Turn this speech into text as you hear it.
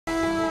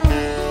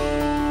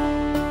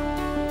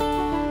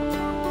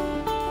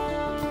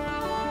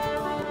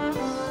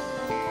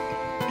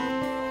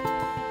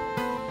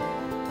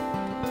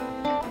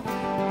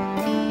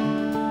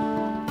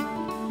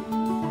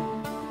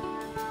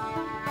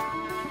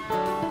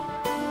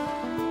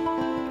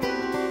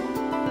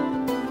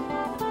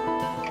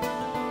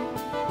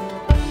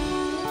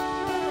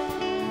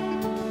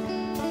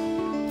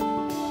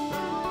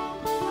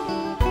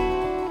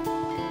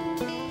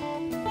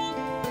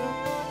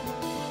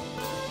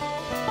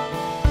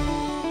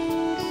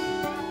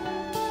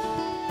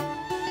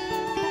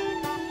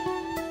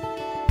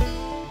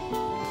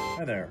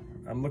there,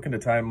 I'm looking to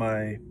tie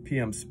my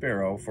PM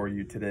Sparrow for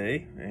you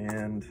today,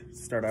 and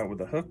start out with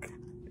the hook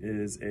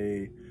is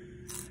the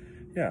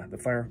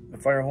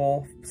fire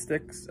hole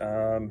sticks.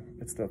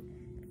 It's the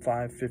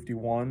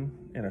 551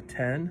 in a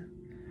 10,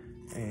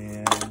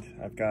 and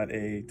I've got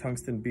a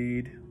tungsten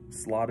bead,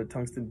 slotted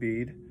tungsten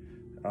bead,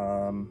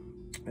 and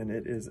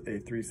it is a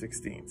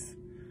 3/16.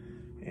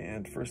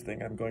 And first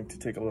thing, I'm going to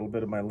take a little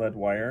bit of my lead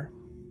wire,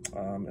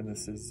 and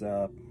this is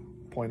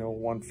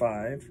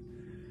 0.015.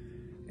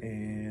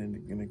 And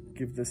I'm gonna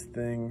give this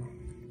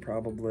thing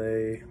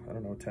probably, I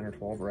don't know, 10 or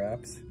 12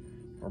 wraps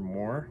or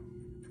more.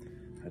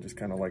 I just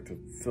kind of like to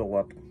fill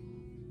up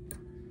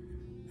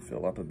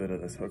a bit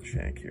of this hook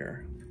shank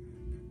here.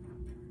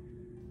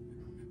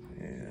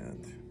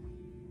 And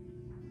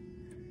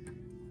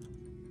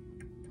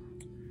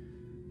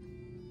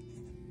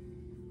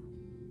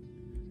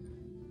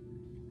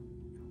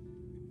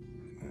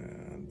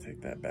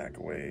take that back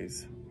a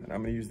ways. And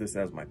I'm gonna use this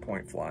as my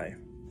point fly.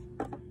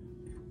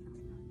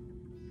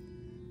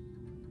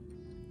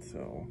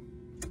 So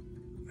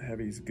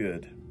heavy's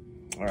good.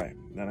 All right,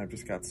 then I've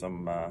just got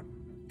some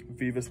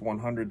Vivus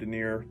 100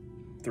 denier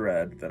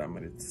thread that I'm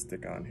going to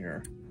stick on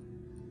here,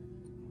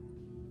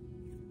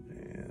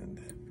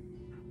 and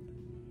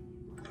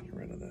get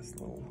rid of this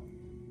little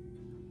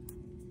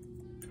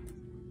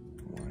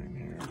line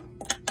here.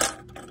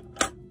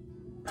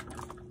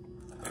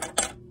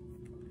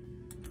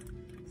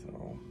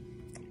 So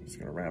I'm just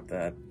going to wrap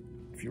that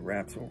a few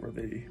wraps over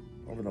the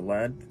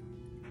lead.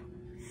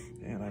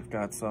 And I've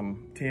got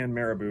some tan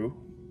marabou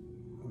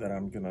that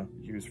I'm gonna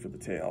use for the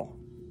tail.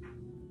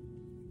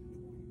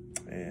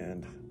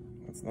 And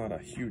it's not a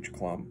huge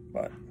clump,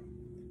 but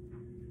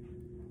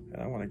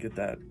I want to get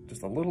that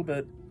just a little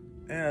bit,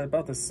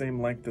 about the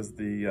same length as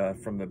the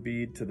from the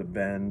bead to the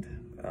bend,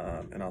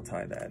 and I'll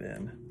tie that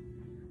in.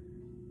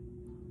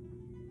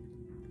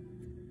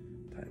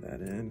 Tie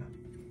that in,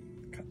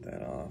 cut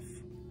that off.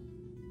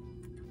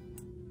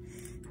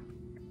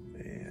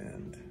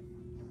 And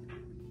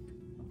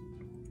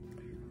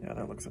yeah,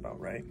 that looks about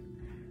right.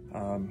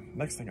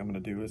 Next thing I'm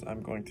going to do is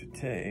I'm going to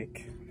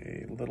take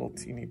a little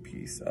teeny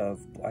piece of,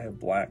 I have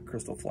black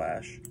crystal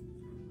flash,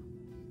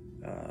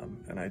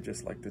 and I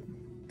just like to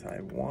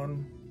tie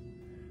one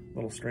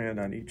little strand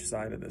on each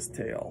side of this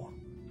tail,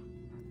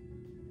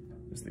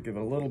 just to give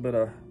it a little bit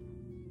of,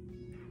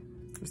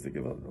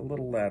 a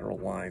little lateral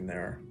line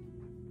there.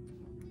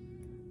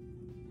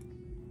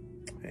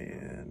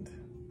 And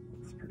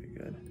that's pretty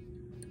good.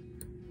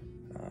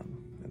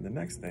 And the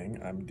next thing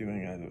I'm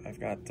doing, I've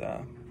got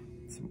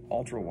some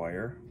ultra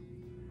wire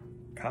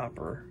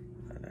copper,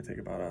 and I take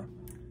about a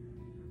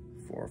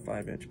 4 or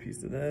 5 inch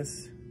piece of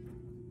this,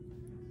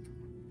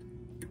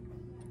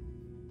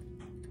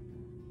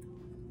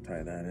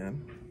 tie that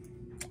in,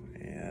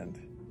 and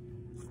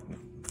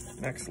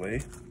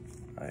nextly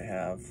I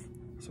have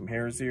some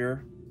hare's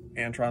ear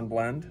Antron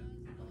blend,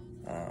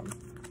 and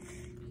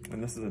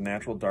this is a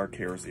natural dark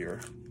hare's ear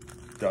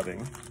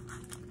dubbing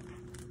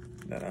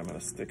that I'm going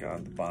to stick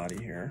on the body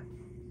here.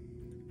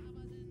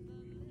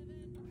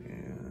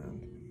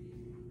 And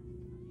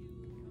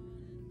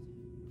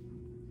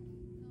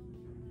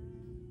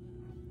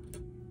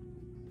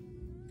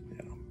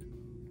yeah,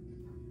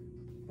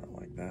 about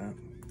like that.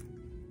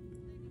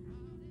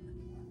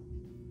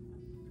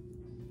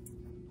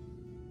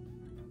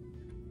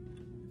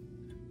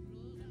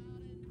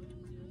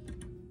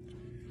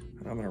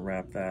 And I'm going to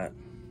wrap that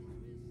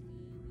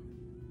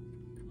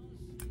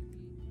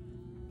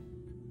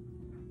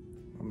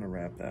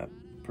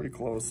pretty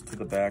close to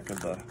the back of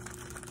the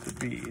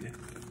bead.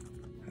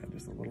 Add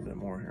just a little bit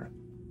more here.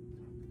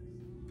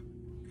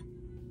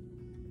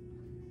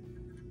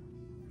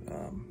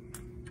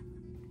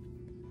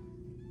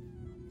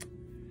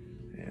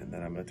 And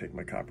then I'm going to take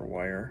my copper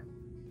wire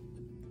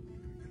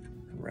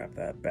and wrap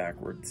that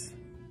backwards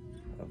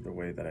of the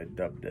way that I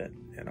dubbed it.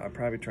 And I'll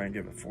probably try and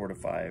give it 4 to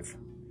 5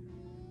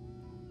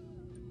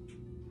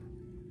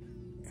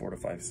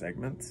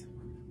 segments.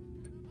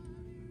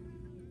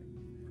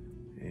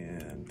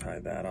 And tie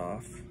that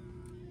off.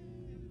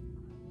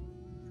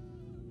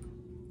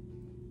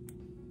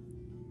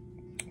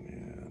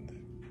 And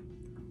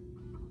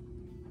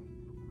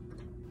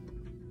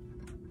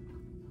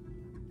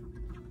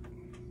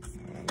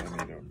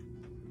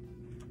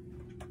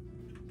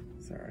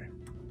sorry.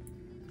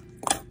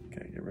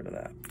 Okay, get rid of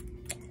that.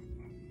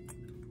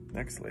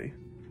 Nextly,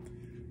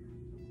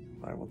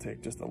 I will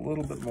take just a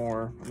little bit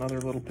more,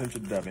 another little pinch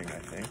of dubbing, I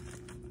think.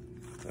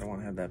 I want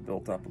to have that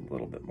built up a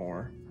little bit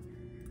more.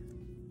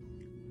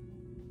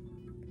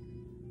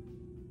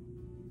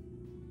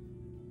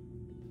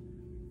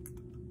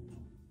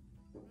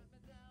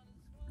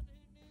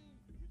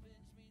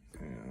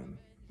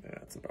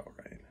 That's about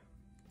right.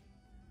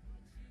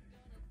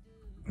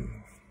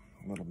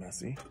 A little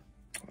messy.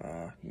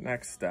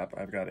 Next step,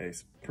 I've got a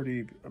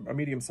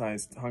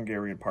medium-sized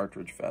Hungarian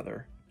partridge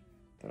feather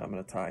that I'm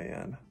going to tie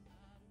in.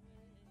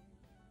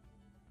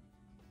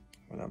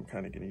 And I'm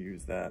kind of going to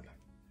use that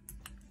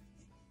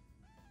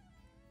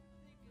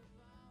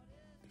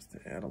just to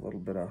add a little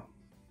bit of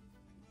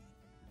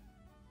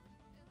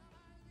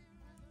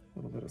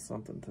little bit of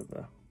something to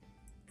the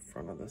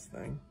front of this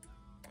thing.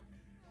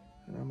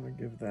 And I'm gonna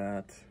give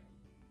that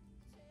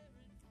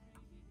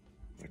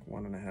like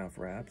 1.5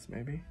 wraps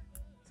maybe.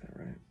 Is that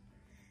right?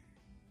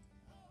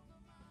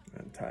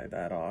 And tie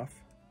that off.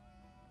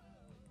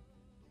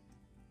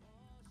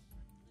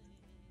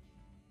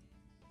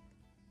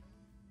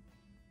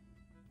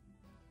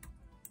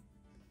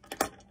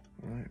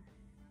 All right,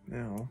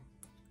 now,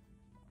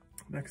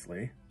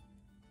 nextly,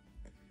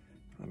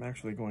 I'm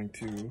actually going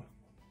to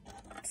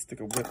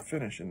stick a whip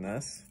finish in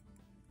this.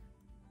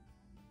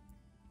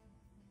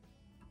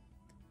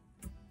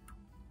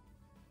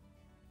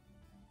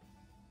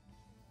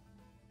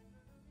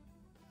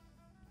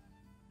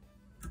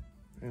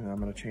 And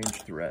I'm going to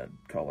change thread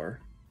color.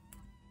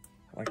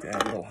 I like to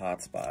add a little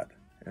hot spot.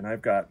 And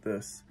I've got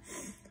this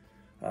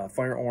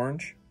fire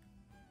orange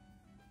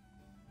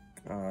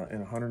in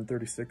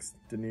 136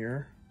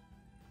 denier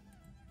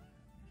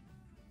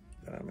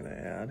that I'm going to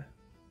add.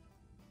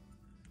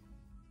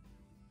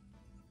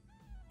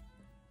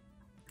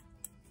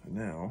 And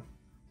now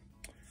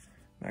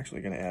I'm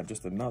actually going to add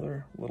just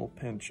another little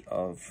pinch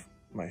of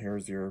my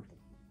hare's ear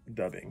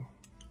dubbing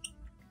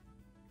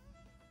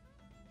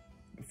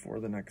before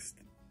the next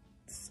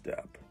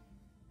step.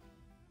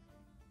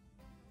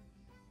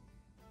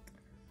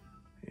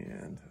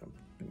 And I'm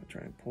going to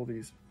try and pull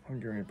these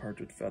Hungarian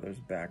partridge feathers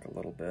back a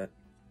little bit.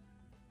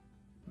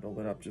 Build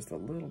it up just a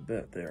little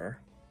bit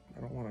there.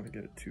 I don't want it to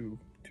get it too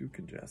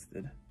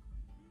congested.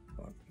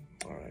 But,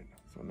 all right,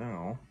 so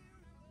now,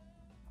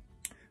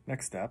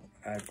 next step,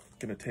 I'm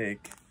going to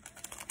take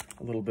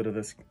a little bit of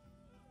this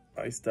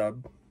ice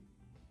dub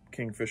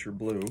Kingfisher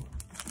blue,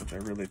 which I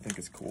really think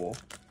is cool.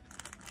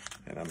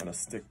 And I'm going to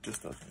stick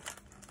just a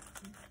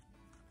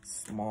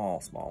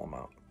small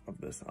amount of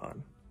this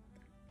on.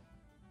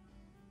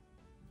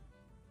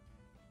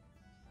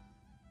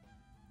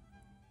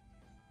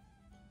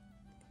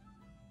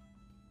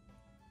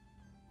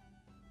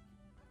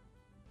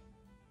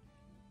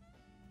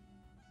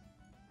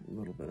 A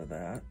little bit of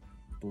that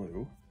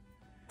blue.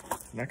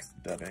 Next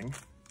dubbing,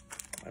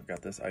 I've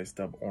got this ice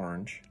dub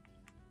orange,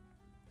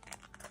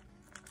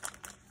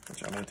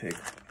 which I'm going to take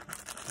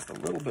just a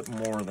little bit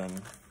more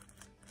than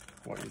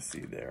what you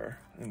see there.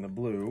 In the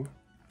blue,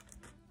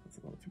 that's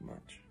a little too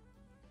much.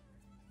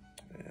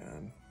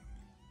 And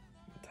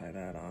tie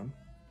that on.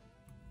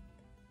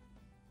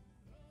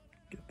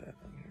 Get that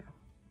on here.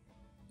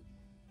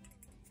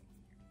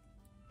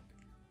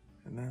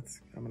 And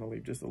that's, I'm going to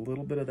leave just a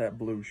little bit of that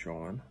blue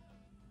showing.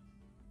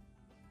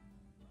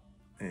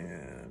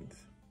 And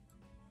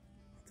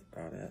that's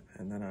about it.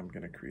 And then I'm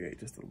going to create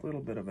just a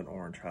little bit of an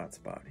orange hot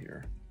spot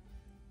here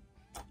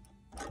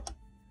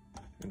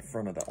in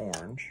front of the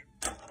orange.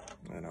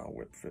 And I'll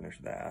whip finish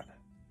that.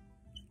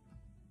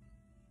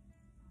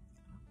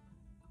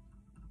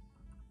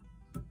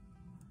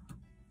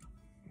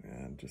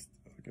 And just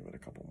I'll give it a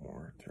couple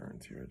more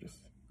turns here. Just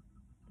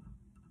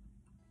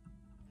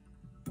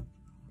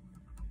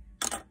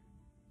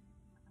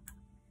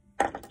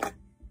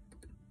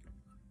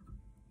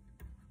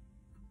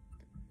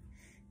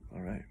all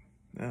right.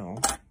 Now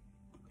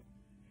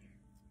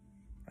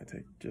I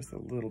take just a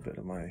little bit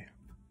of my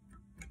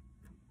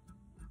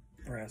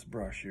brass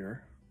brush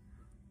here.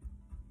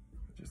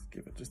 Just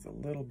give it just a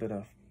little bit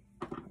of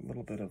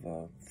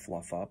a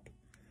fluff up.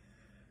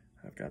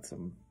 I've got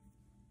some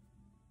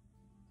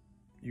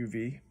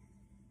UV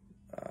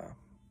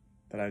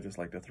that I just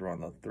like to throw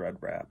on the thread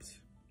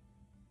wraps,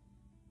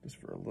 just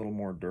for a little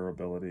more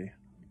durability.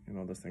 You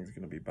know, this thing's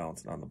going to be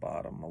bouncing on the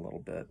bottom a little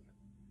bit.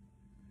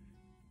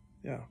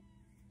 Yeah,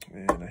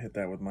 and I hit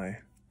that with my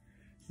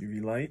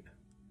UV light.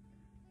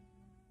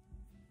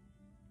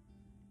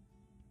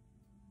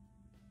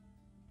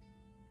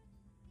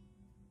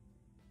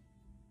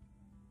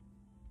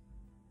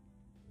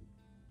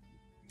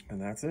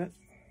 And that's it.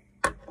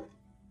 That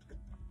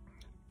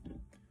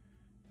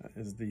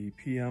is the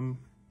PM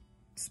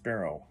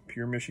Sparrow,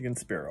 Pure Michigan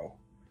Sparrow.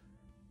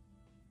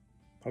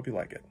 Hope you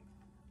like it.